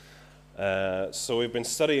So we've been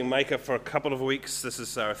studying Micah for a couple of weeks. This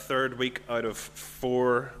is our third week out of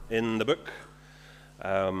 4 in the book.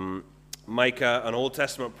 Micah, an Old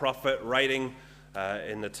Testament prophet, writing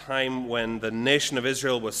in the time when the nation of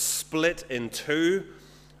Israel was split in two,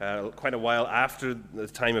 quite a while after the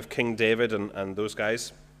time of King David and those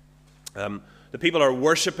guys. The people are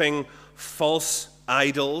worshipping false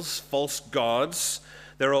idols, false gods.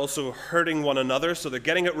 They're also hurting one another, so they're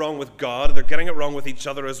getting it wrong with God. They're getting it wrong with each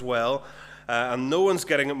other as well. And no one's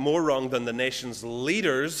getting it more wrong than the nation's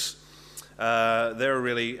leaders. They're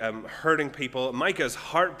really hurting people. Micah is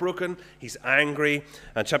heartbroken. He's angry.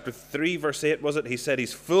 And chapter 3, verse 8, was it? He said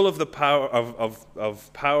he's full of the power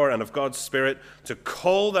of power and of God's Spirit to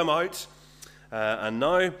call them out. And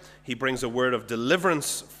now he brings a word of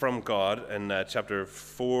deliverance from God in chapter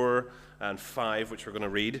 4 and 5, which we're going to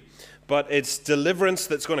read. But it's deliverance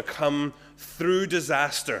that's going to come through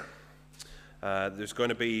disaster. There's going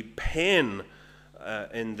to be pain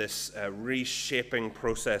in this reshaping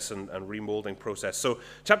process and remolding process. So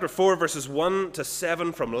chapter 4, verses 1 to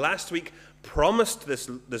 7 from last week promised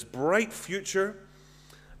this bright future,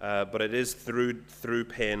 but it is through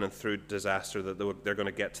pain and through disaster that they're going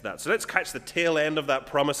to get to that. So let's catch the tail end of that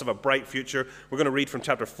promise of a bright future. We're going to read from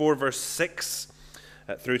chapter 4, verse 6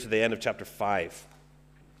 through to the end of chapter 5.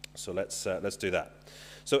 So let's do that.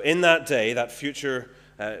 So in that day, that future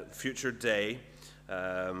day,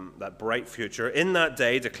 that bright future, in that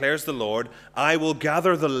day, declares the Lord, I will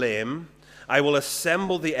gather the lame, I will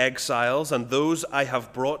assemble the exiles and those I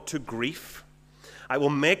have brought to grief. I will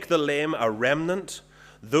make the lame a remnant,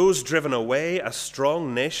 those driven away a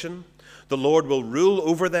strong nation. The Lord will rule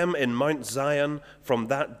over them in Mount Zion from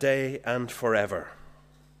that day and forever.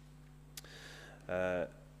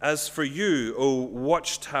 As for you, O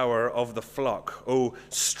watchtower of the flock, O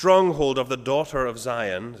stronghold of the daughter of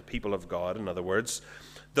Zion, the people of God, in other words,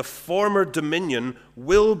 the former dominion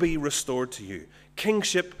will be restored to you.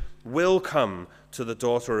 Kingship will come to the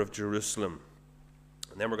daughter of Jerusalem.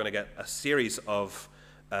 And then we're going to get a series of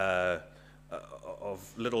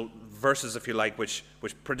little verses, if you like, which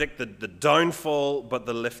predict the downfall but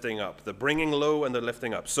the lifting up, the bringing low and the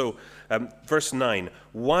lifting up. So verse 9,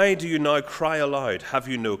 why do you now cry aloud? Have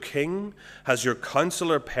you no king? Has your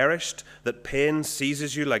counselor perished, that pain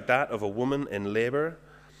seizes you like that of a woman in labor?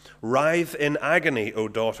 Writhe in agony, O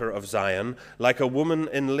daughter of Zion, like a woman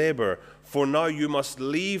in labor, for now you must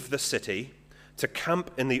leave the city to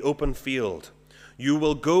camp in the open field. You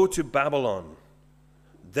will go to Babylon.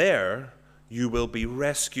 There you will be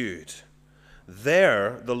rescued.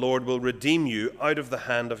 There the Lord will redeem you out of the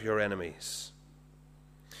hand of your enemies.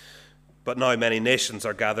 But now many nations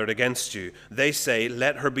are gathered against you. They say,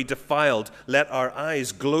 let her be defiled. Let our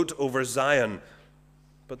eyes gloat over Zion.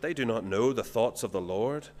 But they do not know the thoughts of the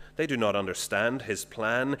Lord. They do not understand his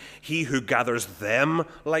plan. He who gathers them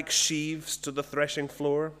like sheaves to the threshing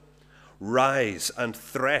floor. Rise and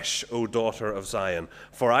thresh, O daughter of Zion,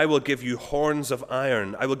 for I will give you horns of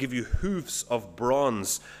iron, I will give you hoofs of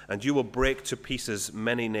bronze, and you will break to pieces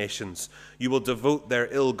many nations. You will devote their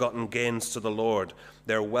ill-gotten gains to the Lord,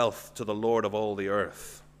 their wealth to the Lord of all the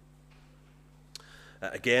earth.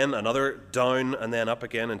 Again, another down and then up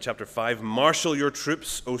again in chapter 5. Marshal your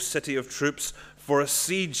troops, O city of troops, for a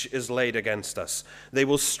siege is laid against us. They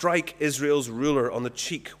will strike Israel's ruler on the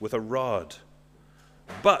cheek with a rod.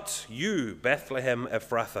 But you, Bethlehem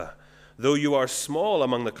Ephrathah, though you are small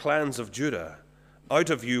among the clans of Judah, out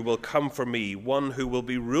of you will come for me one who will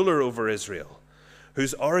be ruler over Israel,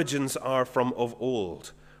 whose origins are from of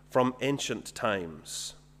old, from ancient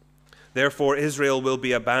times. Therefore Israel will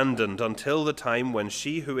be abandoned until the time when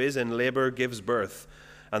she who is in labor gives birth,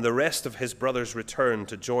 and the rest of his brothers return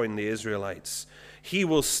to join the Israelites. He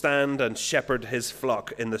will stand and shepherd his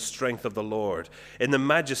flock in the strength of the Lord, in the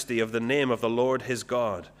majesty of the name of the Lord his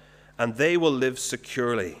God, and they will live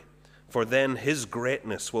securely, for then his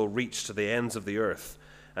greatness will reach to the ends of the earth,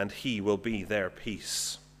 and he will be their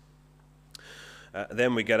peace.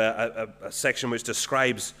 Then we get a section which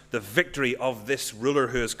describes the victory of this ruler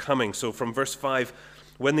who is coming. So from verse 5,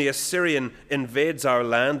 when the Assyrian invades our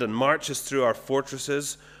land and marches through our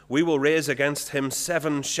fortresses, we will raise against him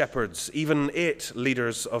 7 shepherds, even 8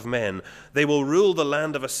 leaders of men. They will rule the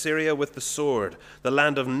land of Assyria with the sword, the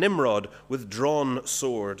land of Nimrod with drawn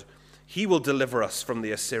sword. He will deliver us from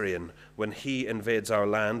the Assyrian when he invades our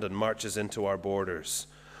land and marches into our borders.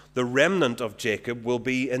 The remnant of Jacob will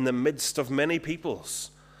be in the midst of many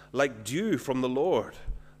peoples, like dew from the Lord,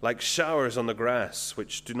 like showers on the grass,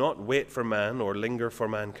 which do not wait for man or linger for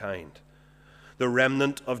mankind. The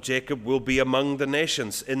remnant of Jacob will be among the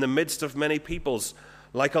nations, in the midst of many peoples,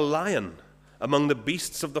 like a lion among the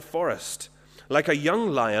beasts of the forest. like a young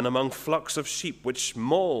lion among flocks of sheep, which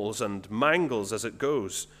mauls and mangles as it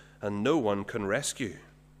goes, and no one can rescue.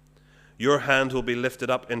 Your hand will be lifted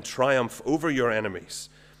up in triumph over your enemies,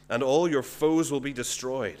 and all your foes will be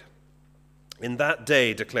destroyed. In that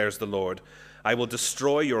day, declares the Lord, I will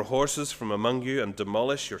destroy your horses from among you and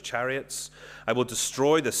demolish your chariots. I will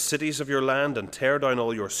destroy the cities of your land and tear down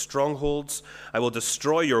all your strongholds. I will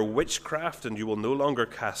destroy your witchcraft, and you will no longer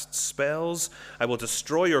cast spells. I will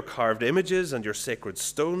destroy your carved images and your sacred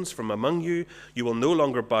stones from among you. You will no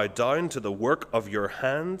longer bow down to the work of your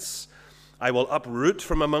hands. I will uproot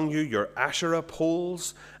from among you your Asherah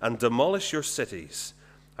poles and demolish your cities.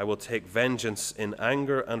 I will take vengeance in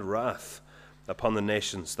anger and wrath upon the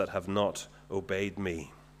nations that have not obeyed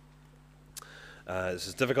me. This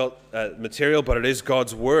is difficult material, but it is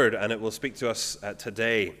God's word, and it will speak to us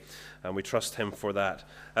today, and we trust him for that.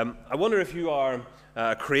 I wonder if you are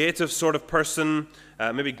a creative sort of person,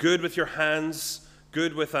 maybe good with your hands,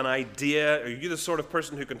 good with an idea. Are you the sort of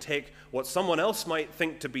person who can take what someone else might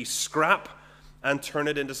think to be scrap and turn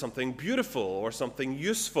it into something beautiful or something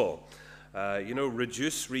useful?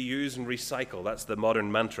 Reduce, reuse, and recycle. That's the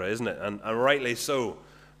modern mantra, isn't it? And rightly so.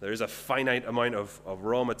 There is a finite amount of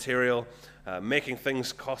raw material. Making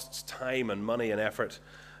things costs time and money and effort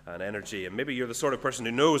and energy. And maybe you're the sort of person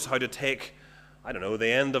who knows how to take,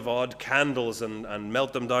 the end of odd candles and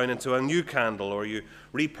melt them down into a new candle, or you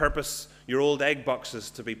repurpose your old egg boxes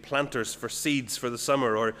to be planters for seeds for the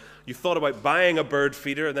summer, or you thought about buying a bird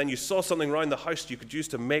feeder and then you saw something around the house you could use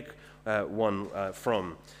to make one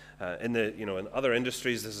from. In other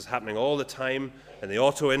industries, this is happening all the time. In the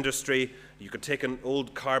auto industry, you can take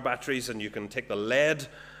old car batteries and you can take the lead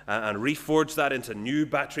and reforge that into new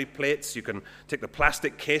battery plates. You can take the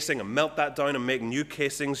plastic casing and melt that down and make new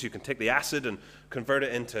casings. You can take the acid and convert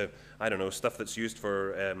it into, stuff that's used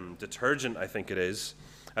for detergent, I think it is.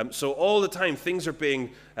 So all the time, things are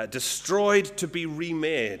being destroyed to be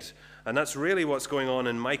remade. And that's really what's going on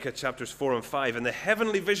in Micah chapters 4 and 5. In the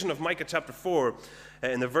heavenly vision of Micah chapter 4,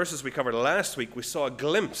 in the verses we covered last week, we saw a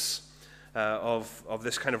glimpse of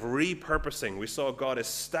this kind of repurposing. We saw God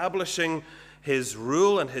establishing his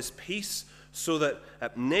rule and his peace so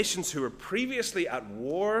that nations who were previously at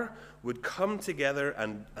war would come together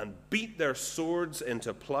and beat their swords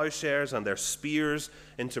into plowshares and their spears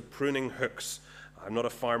into pruning hooks. I'm not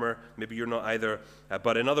a farmer, maybe you're not either,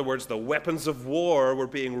 but in other words, the weapons of war were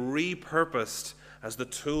being repurposed as the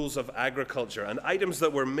tools of agriculture, and items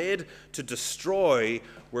that were made to destroy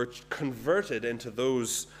were converted into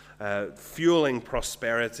those fueling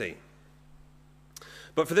prosperity.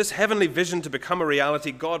 But for this heavenly vision to become a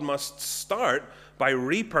reality, God must start by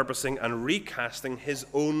repurposing and recasting his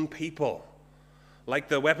own people. Like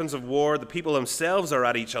the weapons of war, the people themselves are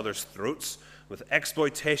at each other's throats, with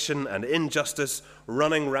exploitation and injustice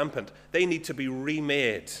running rampant. They need to be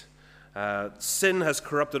remade. Sin has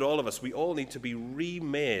corrupted all of us. We all need to be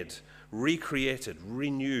remade, recreated,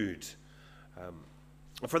 renewed.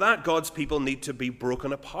 For that, God's people need to be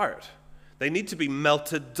broken apart. They need to be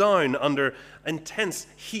melted down under intense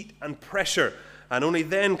heat and pressure, and only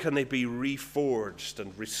then can they be reforged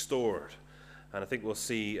and restored. And I think we'll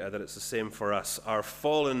see that it's the same for us. Our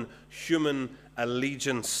fallen human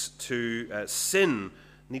allegiance to sin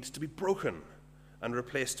needs to be broken and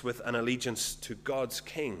replaced with an allegiance to God's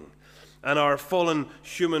King. And our fallen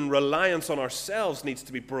human reliance on ourselves needs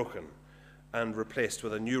to be broken and replaced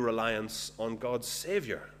with a new reliance on God's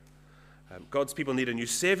Savior. God's people need a new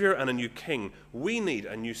Savior and a new King. We need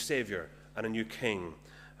a new Savior and a new King.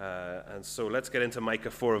 And so let's get into Micah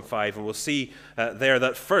 4 and 5, and we'll see there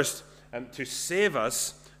that first, to save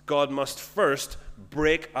us, God must first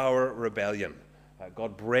break our rebellion.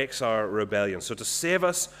 God breaks our rebellion. So to save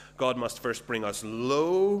us, God must first bring us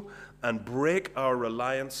low and break our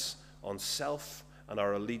reliance on self and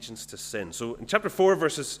our allegiance to sin. So in chapter 4,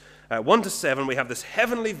 verses 1 to 7, we have this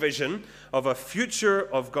heavenly vision of a future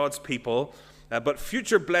of God's people, but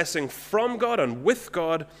future blessing from God and with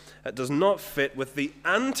God does not fit with the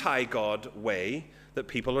anti-God way that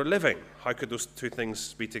people are living. How could those two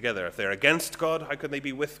things be together? If they're against God, how could they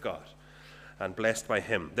be with God and blessed by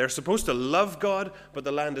him? They're supposed to love God, but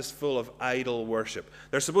the land is full of idol worship.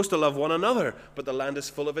 They're supposed to love one another, but the land is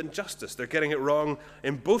full of injustice. They're getting it wrong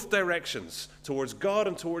in both directions, towards God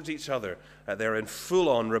and towards each other. They're in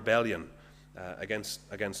full-on rebellion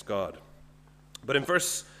against God. But in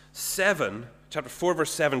verse 7, chapter 4,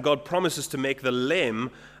 verse 7, God promises to make the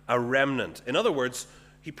lame a remnant. In other words,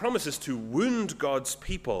 he promises to wound God's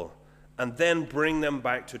people and then bring them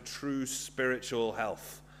back to true spiritual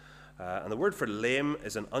health. And the word for lame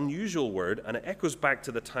is an unusual word, and it echoes back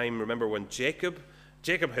to the time, remember, when Jacob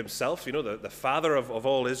Jacob himself, the father of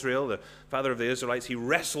all Israel, the father of the Israelites, he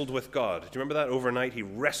wrestled with God. Do you remember that? Overnight, he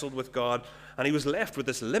wrestled with God, and he was left with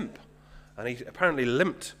this limp. And he apparently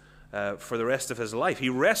limped for the rest of his life. He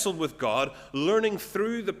wrestled with God, learning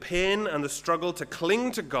through the pain and the struggle to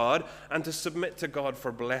cling to God and to submit to God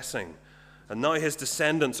for blessing. And now his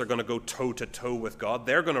descendants are going to go toe-to-toe with God.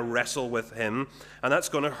 They're going to wrestle with him, and that's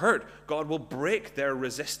going to hurt. God will break their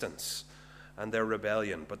resistance and their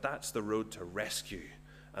rebellion. But that's the road to rescue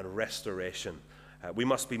and restoration. We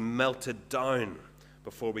must be melted down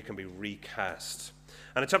before we can be recast.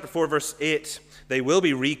 And in chapter 4, verse 8, they will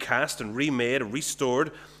be recast and remade and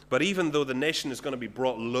restored. But even though the nation is going to be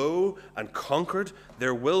brought low and conquered,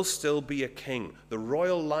 there will still be a king. The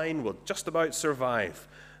royal line will just about survive.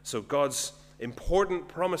 So God's important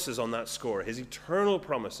promises on that score, his eternal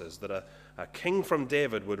promises that a king from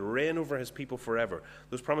David would reign over his people forever,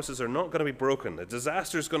 those promises are not going to be broken. A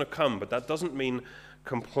disaster is going to come, but that doesn't mean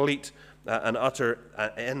complete and utter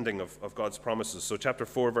ending of God's promises. So chapter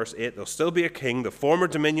 4, verse 8, there'll still be a king. The former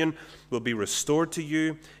dominion will be restored to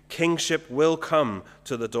you. Kingship will come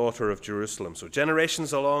to the daughter of Jerusalem. So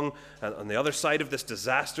generations along, and on the other side of this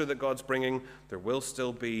disaster that God's bringing, there will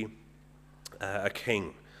still be a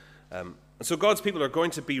king. And so God's people are going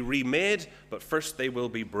to be remade, but first they will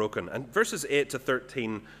be broken. And verses 8 to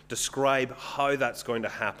 13 describe how that's going to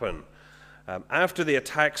happen. After the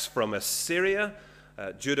attacks from Assyria,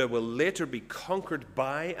 Judah will later be conquered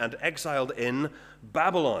by and exiled in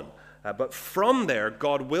Babylon. But from there,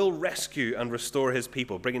 God will rescue and restore his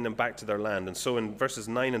people, bringing them back to their land. And so in verses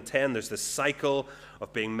 9 and 10, there's this cycle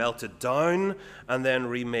of being melted down and then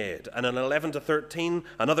remade. And in 11 to 13,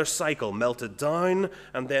 another cycle, melted down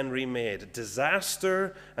and then remade.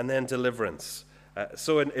 Disaster and then deliverance.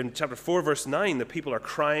 So in chapter 4, verse 9, the people are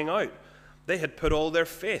crying out. They had put all their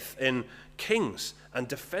faith in kings and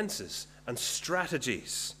defenses and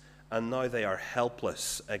strategies, and now they are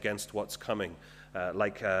helpless against what's coming.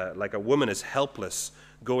 Like a woman is helpless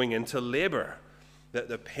going into labor.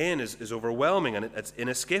 The pain is overwhelming and it's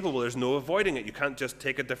inescapable. There's no avoiding it. You can't just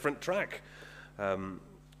take a different track.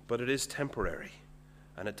 But it is temporary,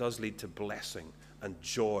 and it does lead to blessing and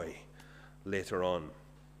joy later on.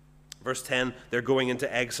 Verse 10, they're going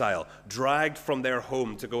into exile, dragged from their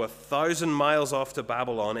home to go 1,000 miles off to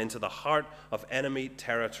Babylon into the heart of enemy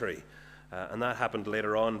territory. And that happened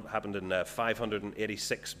later on, happened in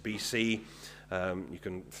 586 BC. You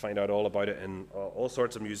can find out all about it in all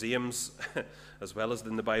sorts of museums, as well as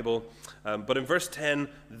in the Bible. But in verse 10,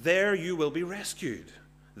 there you will be rescued.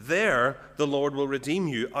 There the Lord will redeem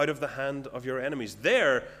you out of the hand of your enemies.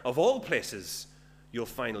 There, of all places, you'll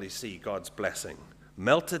finally see God's blessing.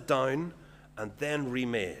 Melted down and then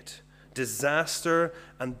remade. Disaster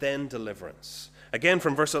and then deliverance. Again,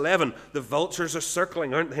 from verse 11, the vultures are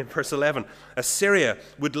circling, aren't they, in verse 11? Assyria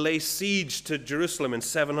would lay siege to Jerusalem in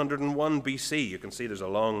 701 BC. You can see there's a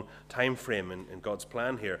long time frame in God's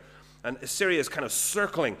plan here. And Assyria is kind of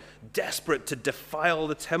circling, desperate to defile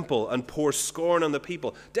the temple and pour scorn on the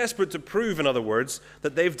people. Desperate to prove, in other words,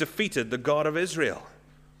 that they've defeated the God of Israel.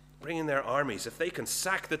 Bringing their armies. If they can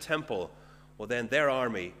sack the temple, well then their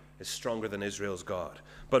army is stronger than Israel's God.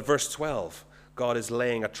 But verse 12, God is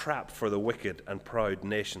laying a trap for the wicked and proud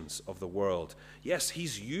nations of the world. Yes,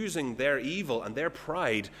 he's using their evil and their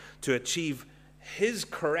pride to achieve his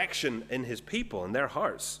correction in his people and their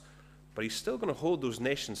hearts. But he's still going to hold those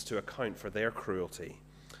nations to account for their cruelty.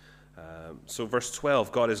 So verse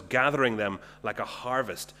 12, God is gathering them like a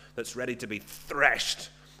harvest that's ready to be threshed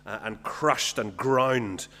and crushed and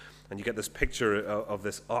ground. And you get this picture of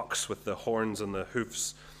this ox with the horns and the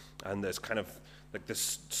hoofs and this kind of like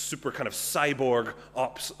this super kind of cyborg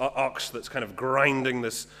ox that's kind of grinding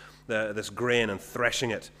this grain and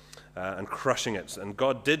threshing it and crushing it. And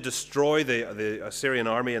God did destroy the Assyrian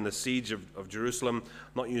army in the siege of Jerusalem,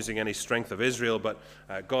 not using any strength of Israel, but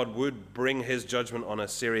God would bring his judgment on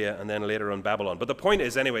Assyria and then later on Babylon. But the point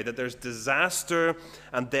is, anyway, that there's disaster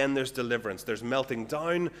and then there's deliverance. There's melting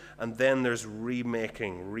down and then there's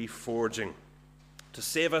remaking, reforging. To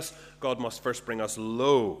save us, God must first bring us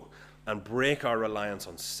low and break our reliance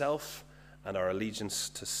on self and our allegiance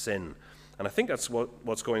to sin. And I think that's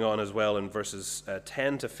what's going on as well in verses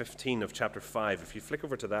 10 to 15 of chapter 5. If you flick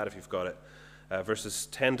over to that, if you've got it, verses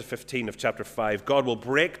 10 to 15 of chapter 5, God will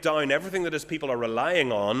break down everything that his people are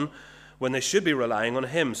relying on when they should be relying on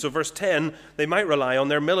him. So verse 10, they might rely on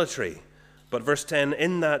their military. But verse 10,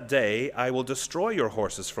 in that day I will destroy your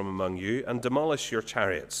horses from among you and demolish your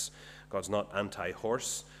chariots. God's not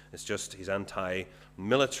anti-horse. It's just he's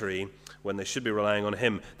anti-military when they should be relying on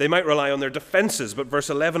him. They might rely on their defenses, but verse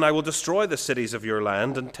 11, I will destroy the cities of your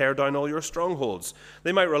land and tear down all your strongholds.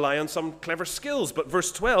 They might rely on some clever skills, but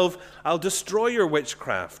verse 12, I'll destroy your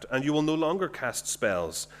witchcraft and you will no longer cast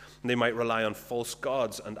spells. And they might rely on false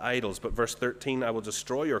gods and idols, but verse 13, I will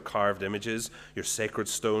destroy your carved images, your sacred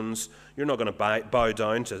stones. You're not going to bow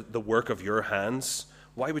down to the work of your hands.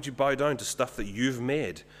 Why would you bow down to stuff that you've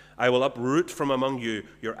made? I will uproot from among you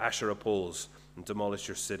your Asherah poles and demolish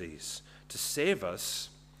your cities. To save us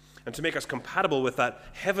and to make us compatible with that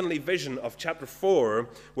heavenly vision of chapter 4,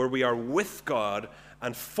 where we are with God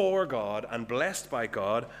and for God and blessed by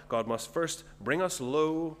God, God must first bring us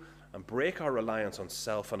low and break our reliance on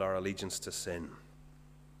self and our allegiance to sin.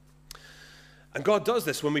 And God does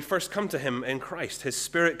this when we first come to him in Christ. His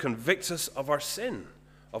Spirit convicts us of our sin,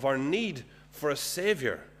 of our need for a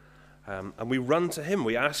Savior. And we run to him.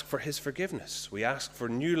 We ask for his forgiveness. We ask for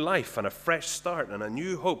new life and a fresh start and a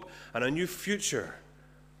new hope and a new future.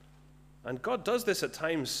 And God does this at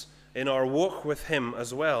times in our walk with him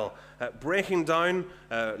as well, breaking down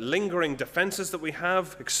lingering defenses that we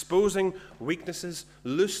have, exposing weaknesses,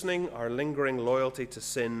 loosening our lingering loyalty to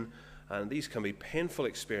sin. And these can be painful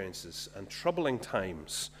experiences and troubling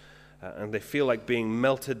times, and they feel like being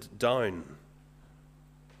melted down.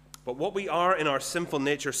 But what we are in our sinful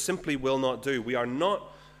nature simply will not do. We are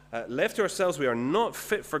not, left to ourselves, we are not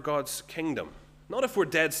fit for God's kingdom. Not if we're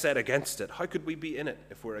dead set against it. How could we be in it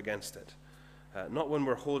if we're against it? Not when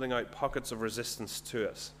we're holding out pockets of resistance to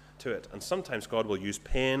it. And sometimes God will use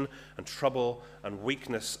pain and trouble and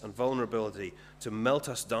weakness and vulnerability to melt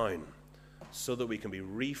us down so that we can be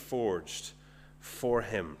reforged for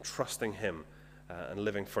him, trusting him, and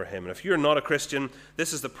living for him. And if you're not a Christian,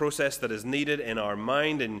 this is the process that is needed in our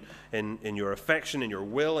mind, in your affection, in your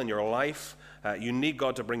will, in your life. You need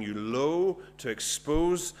God to bring you low, to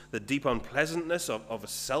expose the deep unpleasantness of a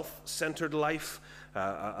self-centered life,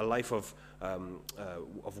 a life of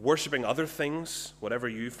worshiping other things, whatever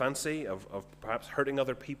you fancy, of perhaps hurting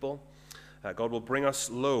other people. God will bring us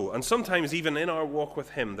low. And sometimes even in our walk with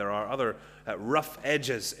him, there are other rough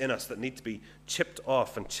edges in us that need to be chipped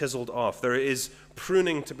off and chiseled off. There is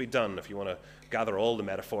pruning to be done, if you want to gather all the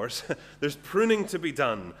metaphors. There's pruning to be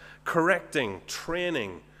done, correcting,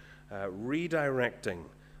 training, redirecting.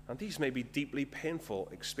 And these may be deeply painful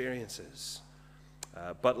experiences.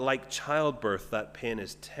 But like childbirth, that pain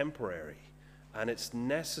is temporary, and it's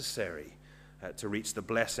necessary to reach the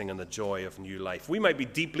blessing and the joy of new life. We might be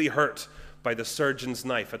deeply hurt by the surgeon's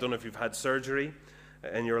knife. I don't know if you've had surgery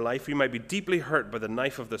in your life. You might be deeply hurt by the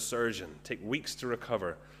knife of the surgeon. Take weeks to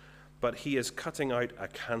recover. But he is cutting out a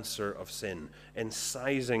cancer of sin,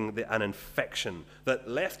 incising an infection that,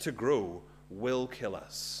 left to grow, will kill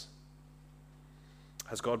us.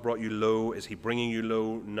 Has God brought you low? Is he bringing you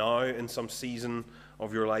low now in some season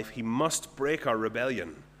of your life? He must break our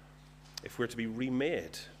rebellion if we're to be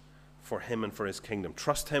remade for him and for his kingdom.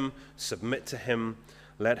 Trust him, submit to him,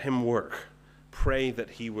 let him work. Pray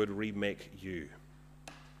that he would remake you.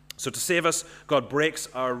 So to save us, God breaks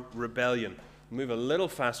our rebellion. Move a little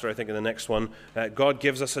faster, I think, in the next one. God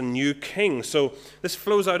gives us a new king. So this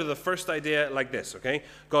flows out of the first idea like this, okay?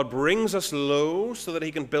 God brings us low so that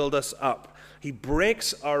he can build us up. He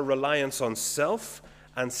breaks our reliance on self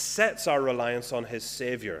and sets our reliance on his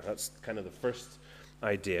Savior. That's kind of the first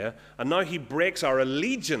idea. And now he breaks our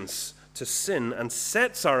allegiance to sin and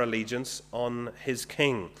sets our allegiance on his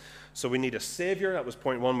king. So we need a Savior, that was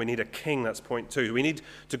point one. We need a king, that's point two. We need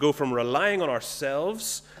to go from relying on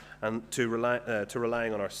ourselves and to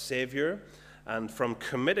relying on our Savior, and from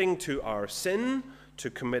committing to our sin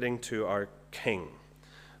to committing to our king.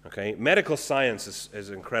 Okay, medical science is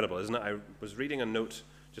incredible, isn't it? I was reading a note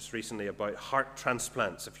just recently about heart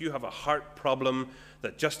transplants. If you have a heart problem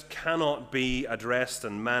that just cannot be addressed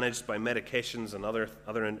and managed by medications and other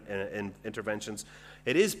interventions,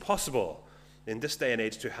 it is possible in this day and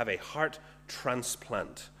age to have a heart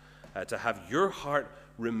transplant, to have your heart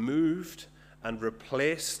removed and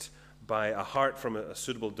replaced by a heart from a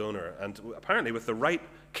suitable donor. And apparently with the right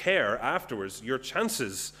care afterwards, your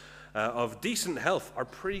chances of decent health are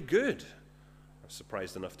pretty good. I'm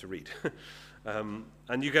surprised enough to read.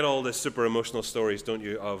 And you get all the super emotional stories, don't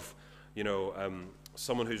you, of,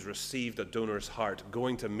 someone who's received a donor's heart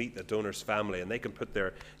going to meet the donor's family, and they can put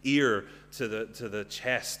their ear to the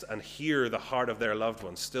chest and hear the heart of their loved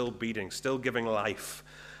one still beating, still giving life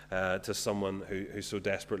to someone who so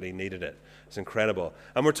desperately needed it. It's incredible.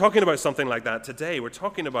 And we're talking about something like that today. We're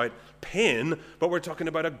talking about pain, but we're talking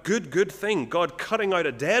about a good thing. God cutting out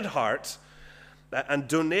a dead heart and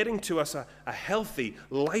donating to us a healthy,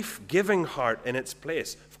 life-giving heart in its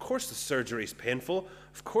place. Of course the surgery is painful.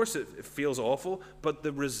 Of course it feels awful. But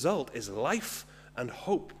the result is life and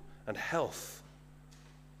hope and health.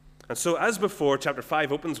 And so, as before, chapter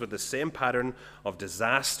 5 opens with the same pattern of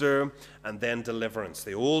disaster and then deliverance.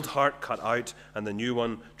 The old heart cut out and the new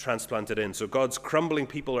one transplanted in. So God's crumbling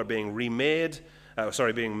people are being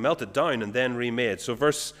being melted down and then remade. So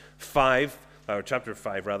verse 5, or chapter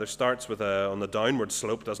 5 rather, starts with on the downward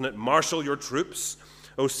slope, doesn't it? Marshal your troops,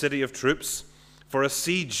 O city of troops, for a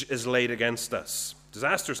siege is laid against us.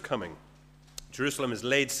 Disaster's coming. Jerusalem is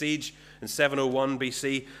laid siege in 701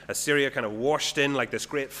 BC. Assyria kind of washed in like this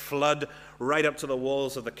great flood right up to the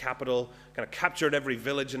walls of the capital, kind of captured every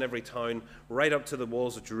village and every town, right up to the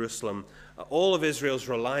walls of Jerusalem. All of Israel's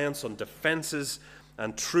reliance on defenses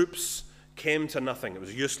and troops came to nothing. It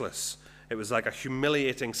was useless. It was like a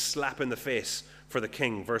humiliating slap in the face for the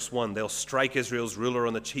king. Verse 1, they'll strike Israel's ruler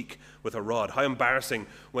on the cheek with a rod. How embarrassing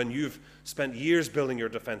when you've spent years building your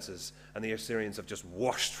defenses and the Assyrians have just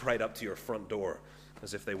washed right up to your front door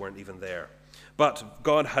as if they weren't even there. But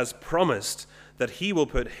God has promised that he will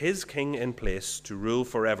put his king in place to rule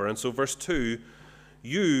forever. And so verse 2,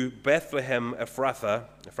 you, Bethlehem Ephrathah,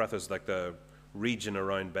 Ephrathah is like the region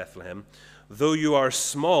around Bethlehem, though you are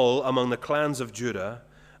small among the clans of Judah,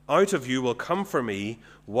 out of you will come for me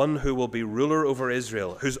one who will be ruler over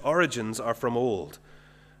Israel, whose origins are from old,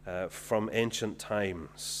 from ancient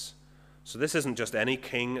times. So this isn't just any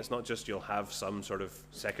king. It's not just you'll have some sort of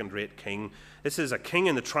second-rate king. This is a king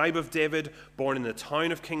in the tribe of David, born in the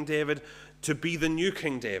town of King David, to be the new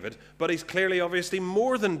King David. But he's clearly, obviously,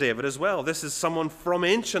 more than David as well. This is someone from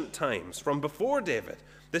ancient times, from before David.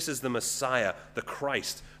 This is the Messiah, the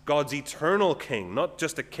Christ, God's eternal king, not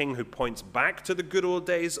just a king who points back to the good old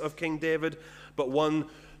days of King David, but one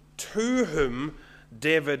to whom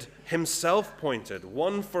David himself pointed,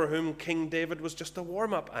 one for whom King David was just a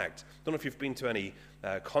warm-up act. Don't know if you've been to any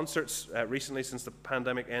concerts recently since the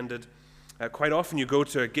pandemic ended. Quite often you go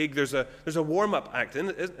to a gig, there's a warm-up act,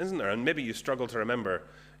 isn't there? And maybe you struggle to remember,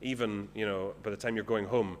 even by the time you're going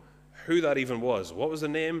home, who that even was. What was the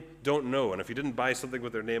name? Don't know. And if you didn't buy something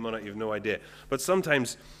with their name on it, you have no idea. But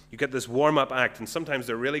sometimes you get this warm-up act, and sometimes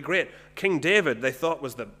they're really great. King David, they thought,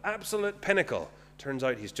 was the absolute pinnacle. Turns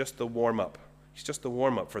out he's just the warm-up. He's just the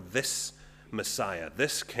warm-up for this Messiah,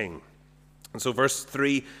 this king. And so verse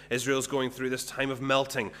 3, Israel's going through this time of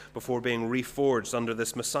melting before being reforged under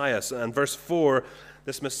this Messiah. And verse 4,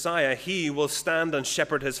 this Messiah, he will stand and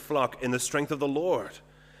shepherd his flock in the strength of the Lord,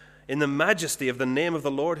 in the majesty of the name of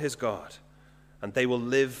the Lord his God, and they will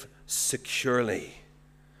live securely.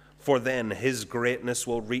 For then his greatness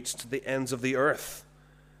will reach to the ends of the earth,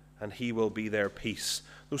 and he will be their peace.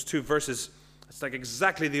 Those two verses, it's like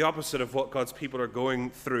exactly the opposite of what God's people are going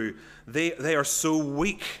through. They are so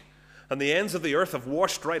weak, and the ends of the earth have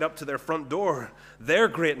washed right up to their front door. Their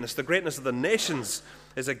greatness, the greatness of the nations,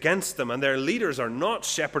 is against them, and their leaders are not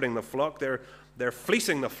shepherding the flock, they're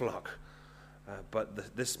fleecing the flock.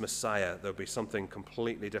 But this Messiah, there'll be something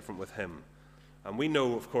completely different with him. And we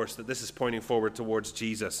know, of course, that this is pointing forward towards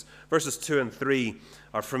Jesus. Verses 2 and 3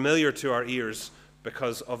 are familiar to our ears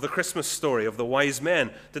because of the Christmas story of the wise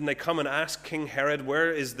men. Didn't they come and ask King Herod,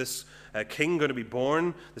 where is this king going to be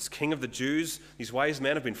born, this king of the Jews? These wise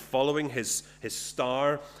men have been following his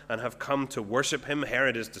star and have come to worship him.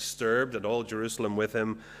 Herod is disturbed, and all Jerusalem with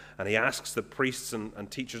him. And he asks the priests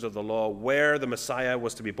and teachers of the law where the Messiah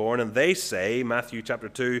was to be born. And they say, Matthew chapter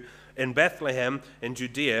 2, in Bethlehem in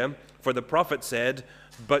Judea, for the prophet said,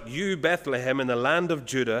 but you, Bethlehem, in the land of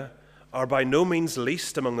Judah, are by no means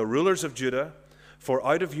least among the rulers of Judah, for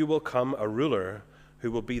out of you will come a ruler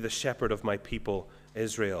who will be the shepherd of my people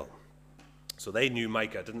Israel. So they knew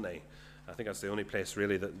Micah, didn't they? I think that's the only place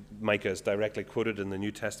really that Micah is directly quoted in the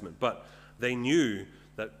New Testament. But they knew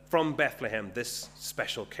that from Bethlehem this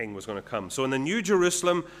special king was going to come. So in the New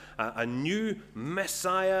Jerusalem, a new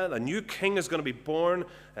Messiah, a new king is going to be born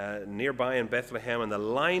nearby in Bethlehem in the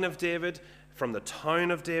line of David, from the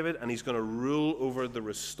town of David, and he's going to rule over the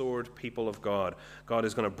restored people of God. God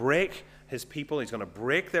is going to break his people, he's going to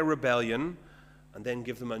break their rebellion, and then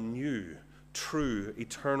give them a new, true,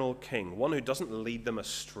 eternal king, one who doesn't lead them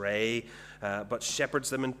astray, but shepherds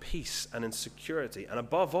them in peace and in security, and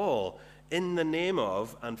above all, in the name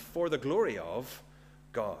of and for the glory of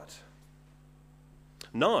God.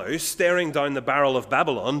 Now, staring down the barrel of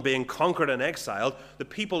Babylon, being conquered and exiled, the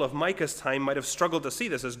people of Micah's time might have struggled to see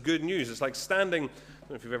this as good news. It's like standing, I don't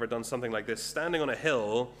know if you've ever done something like this, standing on a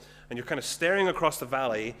hill, and you're kind of staring across the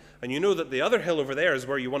valley, and you know that the other hill over there is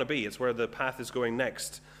where you want to be. It's where the path is going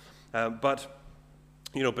next. But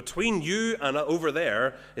You know, between you and over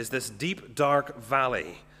there is this deep, dark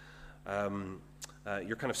valley.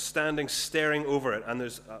 You're kind of standing, staring over it, and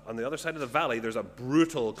there's on the other side of the valley, there's a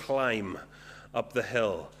brutal climb up the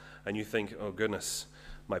hill. And you think, oh goodness,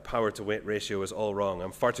 my power to weight ratio is all wrong.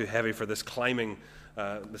 I'm far too heavy for this climbing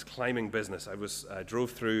business. I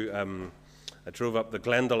drove up the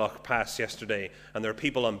Glendalough Pass yesterday, and there are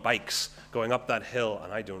people on bikes going up that hill,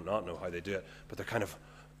 and I do not know how they do it, but they're kind of,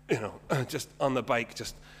 just on the bike,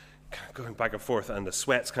 just going back and forth, and the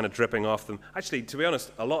sweat's kind of dripping off them. Actually, to be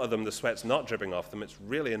honest, a lot of them, the sweat's not dripping off them. It's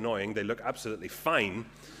really annoying. They look absolutely fine,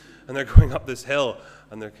 and they're going up this hill,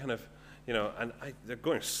 and they're kind of, they're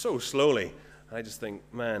going so slowly. And I just think,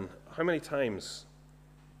 man, how many times,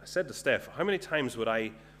 I said to Steph, how many times would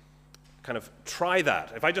I kind of try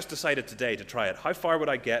that? If I just decided today to try it, how far would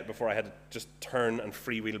I get before I had to just turn and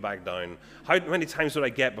freewheel back down? How many times would I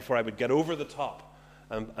get before I would get over the top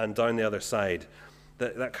and down the other side?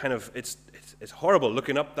 That kind of, it's horrible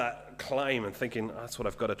looking up that climb and thinking, that's what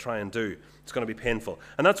I've got to try and do. It's going to be painful.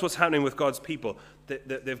 And that's what's happening with God's people.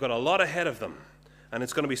 They've got a lot ahead of them, and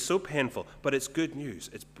it's going to be so painful, but it's good news.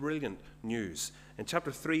 It's brilliant news. In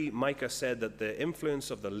chapter 3, Micah said that the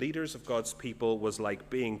influence of the leaders of God's people was like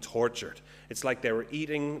being tortured. It's like they were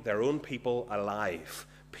eating their own people alive,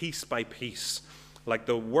 piece by piece, like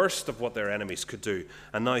the worst of what their enemies could do.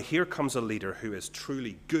 And now here comes a leader who is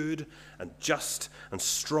truly good and just and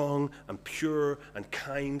strong and pure and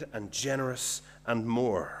kind and generous and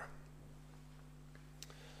more.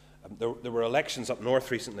 There were elections up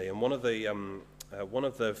north recently, and one of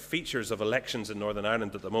the features of elections in Northern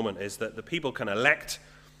Ireland at the moment is that the people can elect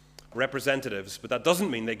representatives, but that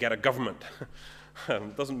doesn't mean they get a government.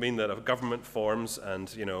 It doesn't mean that a government forms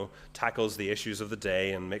and, tackles the issues of the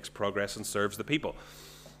day and makes progress and serves the people.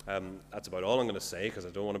 That's about all I'm going to say, because I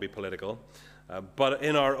don't want to be political. But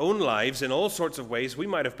in our own lives, in all sorts of ways, we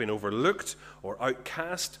might have been overlooked or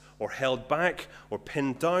outcast or held back or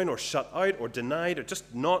pinned down or shut out or denied or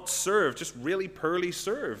just not served, just really poorly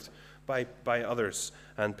served by others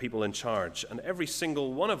and people in charge. And every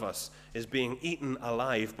single one of us is being eaten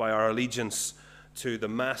alive by our allegiance to the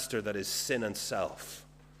master that is sin and self.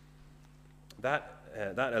 That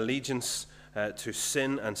allegiance to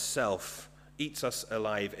sin and self eats us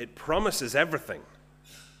alive. It promises everything,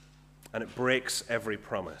 and it breaks every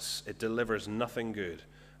promise. It delivers nothing good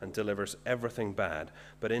and delivers everything bad.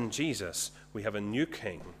 But in Jesus, we have a new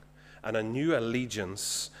king and a new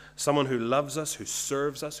allegiance, someone who loves us, who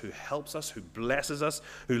serves us, who helps us, who blesses us,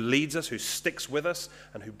 who leads us, who sticks with us,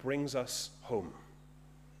 and who brings us home.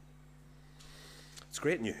 It's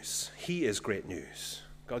great news. He is great news.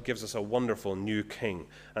 God gives us a wonderful new king.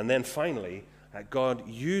 And then finally, God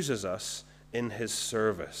uses us in his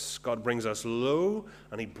service. God brings us low,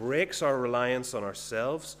 and he breaks our reliance on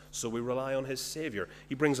ourselves, so we rely on his Savior.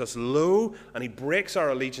 He brings us low, and he breaks our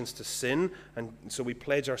allegiance to sin, and so we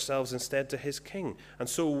pledge ourselves instead to his King. And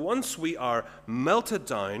so once we are melted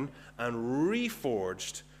down and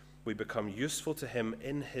reforged, we become useful to him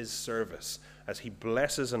in his service as he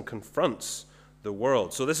blesses and confronts the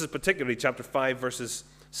world. So this is particularly chapter 5, verses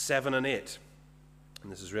 7 and 8.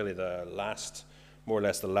 And this is really the last, more or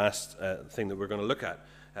less the last thing that we're going to look at.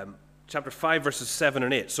 Chapter 5, verses 7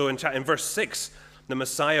 and 8. So in verse 6, the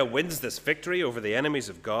Messiah wins this victory over the enemies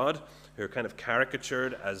of God, who are kind of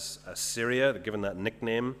caricatured as Assyria. They're given that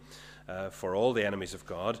nickname for all the enemies of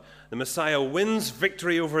God. The Messiah wins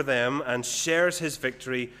victory over them and shares his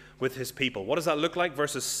victory with his people. What does that look like?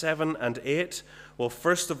 Verses 7 and 8. Well,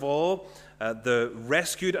 first of all, the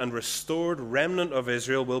rescued and restored remnant of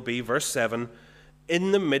Israel will be, verse 7,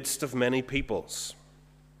 in the midst of many peoples.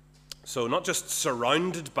 So not just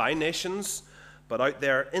surrounded by nations, but out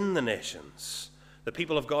there in the nations. The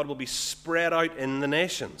people of God will be spread out in the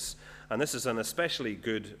nations. And this is an especially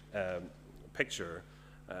good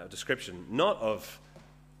description, not of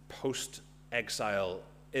post-exile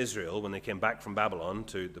Israel when they came back from Babylon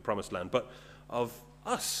to the Promised Land, but of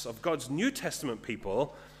us, of God's New Testament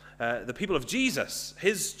people, the people of Jesus,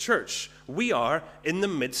 his church. We are in the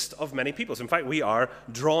midst of many peoples. In fact, we are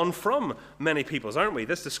drawn from many peoples, aren't we?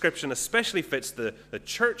 This description especially fits the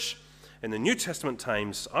church in the New Testament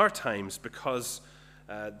times, our times, because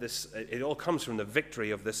it all comes from the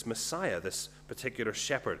victory of this Messiah, this particular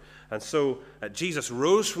shepherd. And so Jesus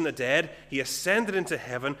rose from the dead. He ascended into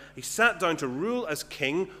heaven. He sat down to rule as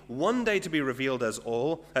king, one day to be revealed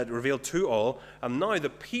to all. And now the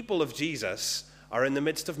people of Jesus are in the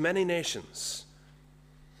midst of many nations.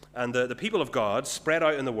 And the people of God spread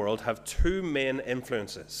out in the world have two main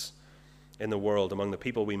influences in the world among the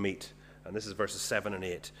people we meet. And this is verses 7 and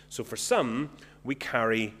 8. So for some, we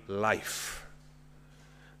carry life.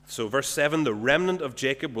 So verse 7, the remnant of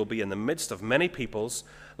Jacob will be in the midst of many peoples,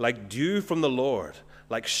 like dew from the Lord,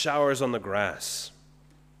 like showers on the grass.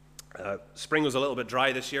 Spring was a little bit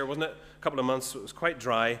dry this year, wasn't it? A couple of months, it was quite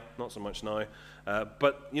dry, not so much now.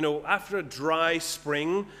 But, after a dry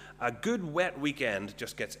spring, a good wet weekend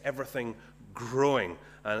just gets everything growing,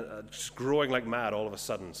 and just growing like mad all of a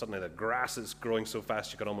sudden. Suddenly the grass is growing so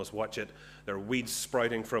fast you can almost watch it. There are weeds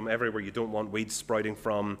sprouting from everywhere you don't want weeds sprouting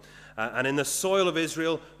from. And in the soil of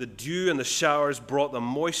Israel, the dew and the showers brought the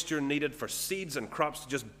moisture needed for seeds and crops to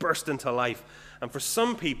just burst into life. And for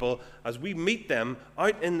some people, as we meet them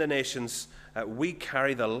out in the nations, we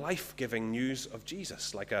carry the life-giving news of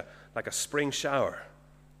Jesus like a spring shower.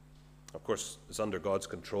 Of course, it's under God's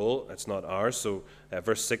control. It's not ours. So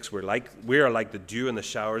verse 6, we are like the dew and the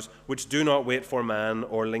showers, which do not wait for man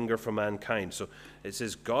or linger for mankind. So it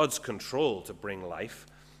is God's control to bring life.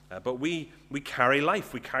 But we carry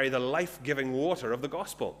life. We carry the life-giving water of the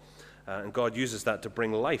gospel. And God uses that to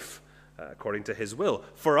bring life according to his will.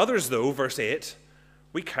 For others, though, verse 8,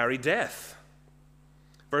 we carry death.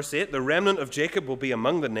 Verse 8, the remnant of Jacob will be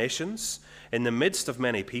among the nations, in the midst of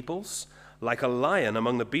many peoples, like a lion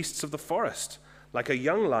among the beasts of the forest, like a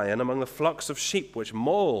young lion among the flocks of sheep, which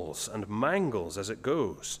mauls and mangles as it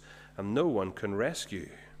goes, and no one can rescue.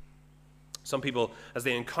 Some people, as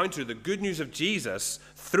they encounter the good news of Jesus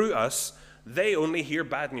through us, they only hear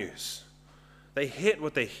bad news. They hate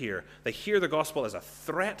what they hear. They hear the gospel as a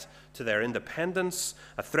threat to their independence,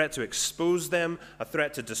 a threat to expose them, a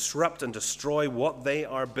threat to disrupt and destroy what they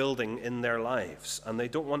are building in their lives. And they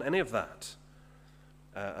don't want any of that.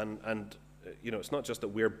 It's not just that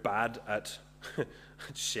we're bad at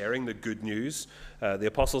sharing the good news. The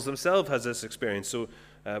apostles themselves has this experience. So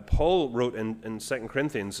Paul wrote in 2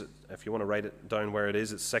 Corinthians, if you want to write it down where it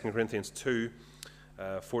is, it's 2 Corinthians 2,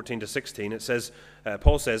 14 to 16. It says,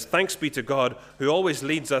 Paul says, "Thanks be to God who always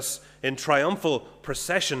leads us in triumphal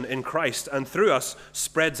procession in Christ, and through us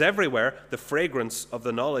spreads everywhere the fragrance of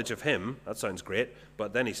the knowledge of him." That sounds great.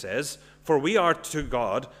 But then he says, "For we are to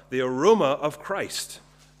God the aroma of Christ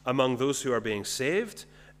among those who are being saved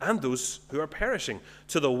and those who are perishing.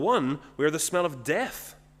 To the one we are the smell of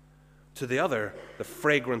death, to the other the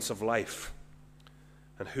fragrance of life."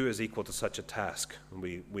 And who is equal to such a task? And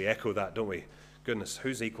we echo that, don't we? Goodness,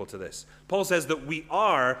 who's equal to this? Paul says that we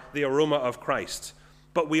are the aroma of Christ,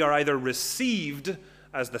 but we are either received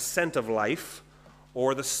as the scent of life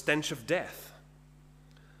or the stench of death.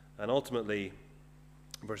 And ultimately,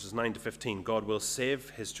 verses 9 to 15, God will save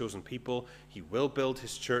his chosen people. He will build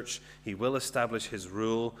his church. He will establish his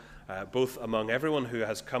rule, both among everyone who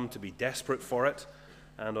has come to be desperate for it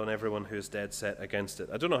and on everyone who is dead set against it.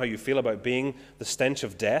 I don't know how you feel about being the stench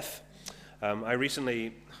of death. I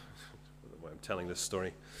recently telling this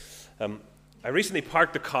story. I recently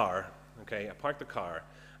parked the car, I parked the car,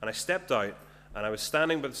 and I stepped out, and I was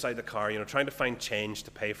standing beside the car, trying to find change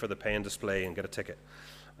to pay for the pay and display and get a ticket.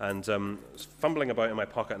 And I was fumbling about in my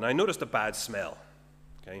pocket, and I noticed a bad smell,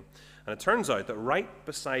 And it turns out that right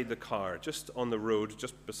beside the car, just on the road,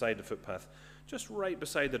 just beside the footpath, just right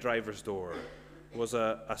beside the driver's door, was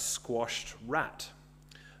a squashed rat.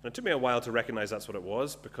 And it took me a while to recognize that's what it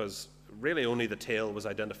was, because really only the tail was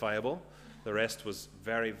identifiable. The rest was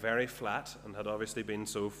very, very flat and had obviously been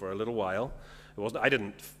so for a little while. It wasn't. I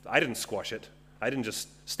didn't squash it. I didn't just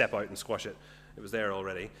step out and squash it. It was there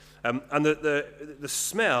already. And the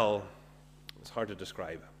smell was hard to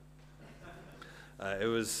describe. It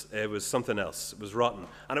was something else. It was rotten,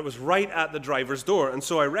 and it was right at the driver's door. And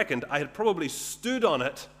so I reckoned I had probably stood on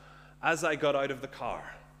it as I got out of the car.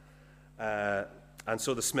 And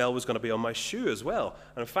so the smell was going to be on my shoe as well.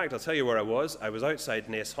 And in fact, I'll tell you where I was. I was outside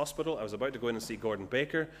Naas Hospital. I was about to go in and see Gordon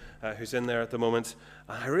Baker, who's in there at the moment.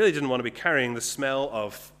 And I really didn't want to be carrying the smell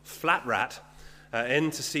of flat rat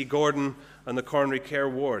in to see Gordon on the coronary care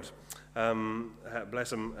ward.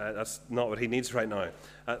 Bless him, that's not what he needs right now.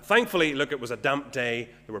 Thankfully, look, it was a damp day.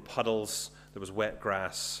 There were puddles. There was wet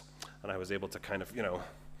grass. And I was able to kind of,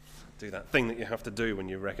 do that thing that you have to do when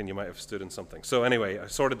you reckon you might have stood in something. So anyway, I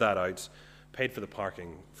sorted that out. Paid for the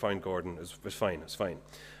parking, found Gordon, it was fine.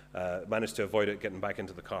 Managed to avoid it getting back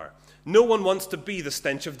into the car. No one wants to be the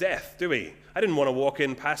stench of death, do we? I didn't want to walk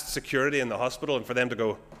in past security in the hospital and for them to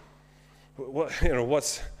go,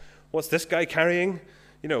 what's this guy carrying?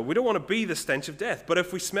 We don't want to be the stench of death. But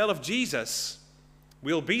if we smell of Jesus,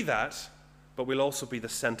 we'll be that, but we'll also be the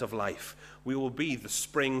scent of life. We will be the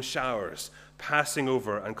spring showers passing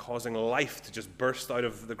over and causing life to just burst out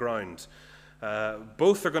of the ground.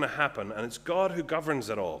 Both are going to happen, and it's God who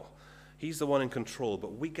governs it all. He's the one in control,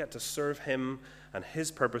 but we get to serve him and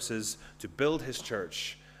his purposes to build his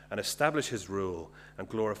church and establish his rule and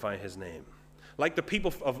glorify his name. Like the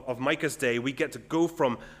people of Micah's day, we get to go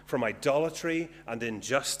from idolatry and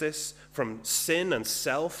injustice, from sin and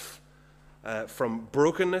self, from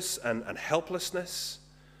brokenness and helplessness,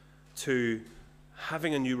 to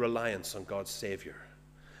having a new reliance on God's Savior,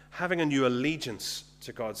 having a new allegiance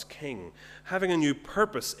to God's King, having a new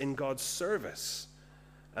purpose in God's service,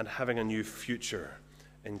 and having a new future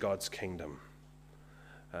in God's kingdom.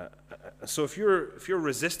 So if you're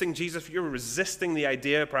resisting Jesus, if you're resisting the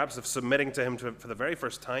idea perhaps of submitting to him for the very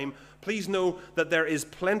first time, please know that there is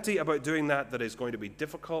plenty about doing that is going to be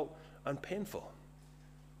difficult and painful.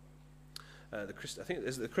 I think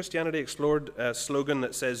it's the Christianity Explored slogan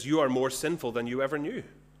that says, "You are more sinful than you ever knew."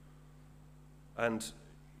 And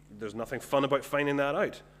there's nothing fun about finding that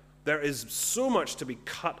out. There is so much to be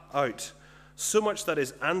cut out, so much that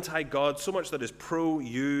is anti-God, so much that is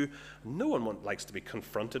pro-you. No one likes to be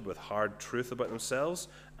confronted with hard truth about themselves,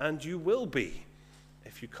 and you will be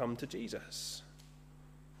if you come to Jesus.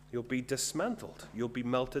 You'll be dismantled. You'll be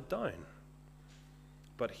melted down.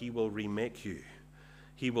 But he will remake you.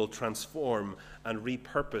 He will transform and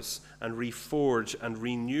repurpose and reforge and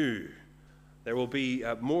renew. There will be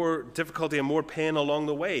more difficulty and more pain along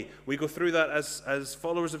the way. We go through that as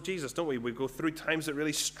followers of Jesus, don't we? We go through times that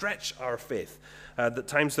really stretch our faith, the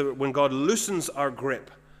times that when God loosens our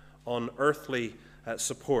grip on earthly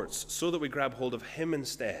supports so that we grab hold of him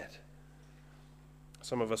instead.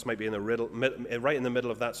 Some of us might be right in the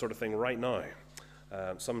middle of that sort of thing right now.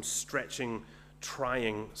 Some stretching,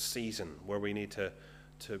 trying season where we need to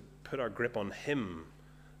put our grip on him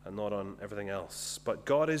and not on everything else. But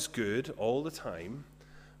God is good all the time,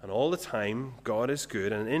 and all the time God is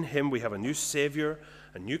good, and in him we have a new Savior,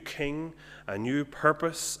 a new King, a new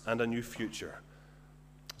purpose, and a new future.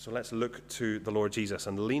 So let's look to the Lord Jesus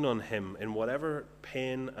and lean on him in whatever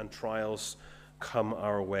pain and trials come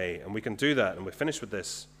our way. And we can do that, and we finish with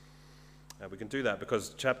this. We can do that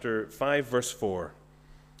because chapter 5, verse 4,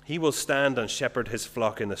 he will stand and shepherd his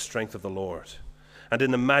flock in the strength of the Lord, and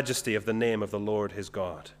in the majesty of the name of the Lord his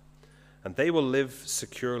God. And they will live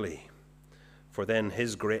securely, for then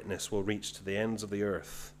his greatness will reach to the ends of the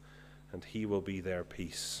earth, and he will be their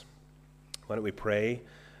peace. Why don't we pray,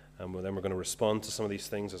 and then we're going to respond to some of these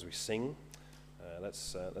things as we sing.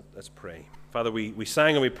 Let's pray. Father, we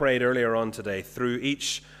sang and we prayed earlier on today, through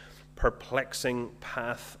each perplexing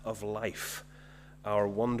path of life, our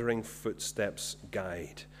wandering footsteps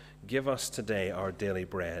guide. Give us today our daily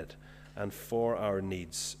bread, and for our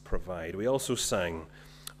needs provide. We also sang,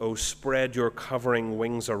 "O spread your covering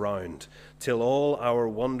wings around, till all our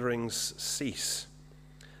wanderings cease,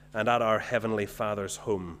 and at our heavenly Father's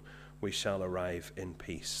home we shall arrive in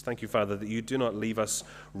peace." Thank you, Father, that you do not leave us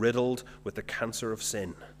riddled with the cancer of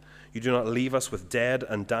sin. You do not leave us with dead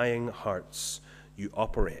and dying hearts. You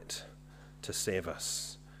operate to save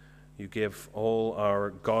us. You give all our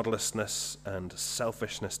godlessness and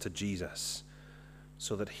selfishness to Jesus,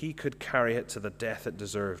 so that he could carry it to the death it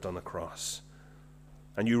deserved on the cross.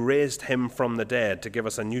 And you raised him from the dead to give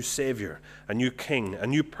us a new Savior, a new King, a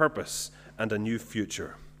new purpose, and a new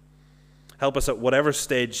future. Help us at whatever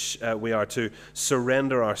stage we are to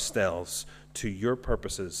surrender ourselves to your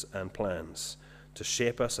purposes and plans, to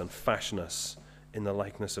shape us and fashion us in the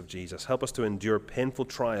likeness of Jesus. Help us to endure painful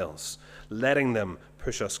trials, letting them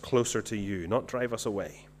push us closer to you, not drive us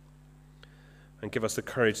away. And give us the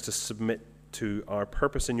courage to submit to our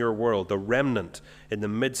purpose in your world, the remnant in the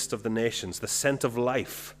midst of the nations, the scent of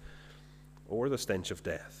life or the stench of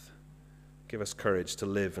death. Give us courage to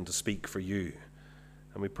live and to speak for you.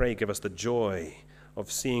 And we pray, give us the joy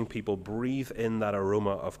of seeing people breathe in that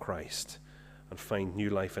aroma of Christ and find new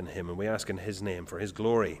life in him. And we ask in his name, for his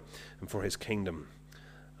glory and for his kingdom.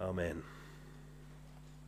 Amen.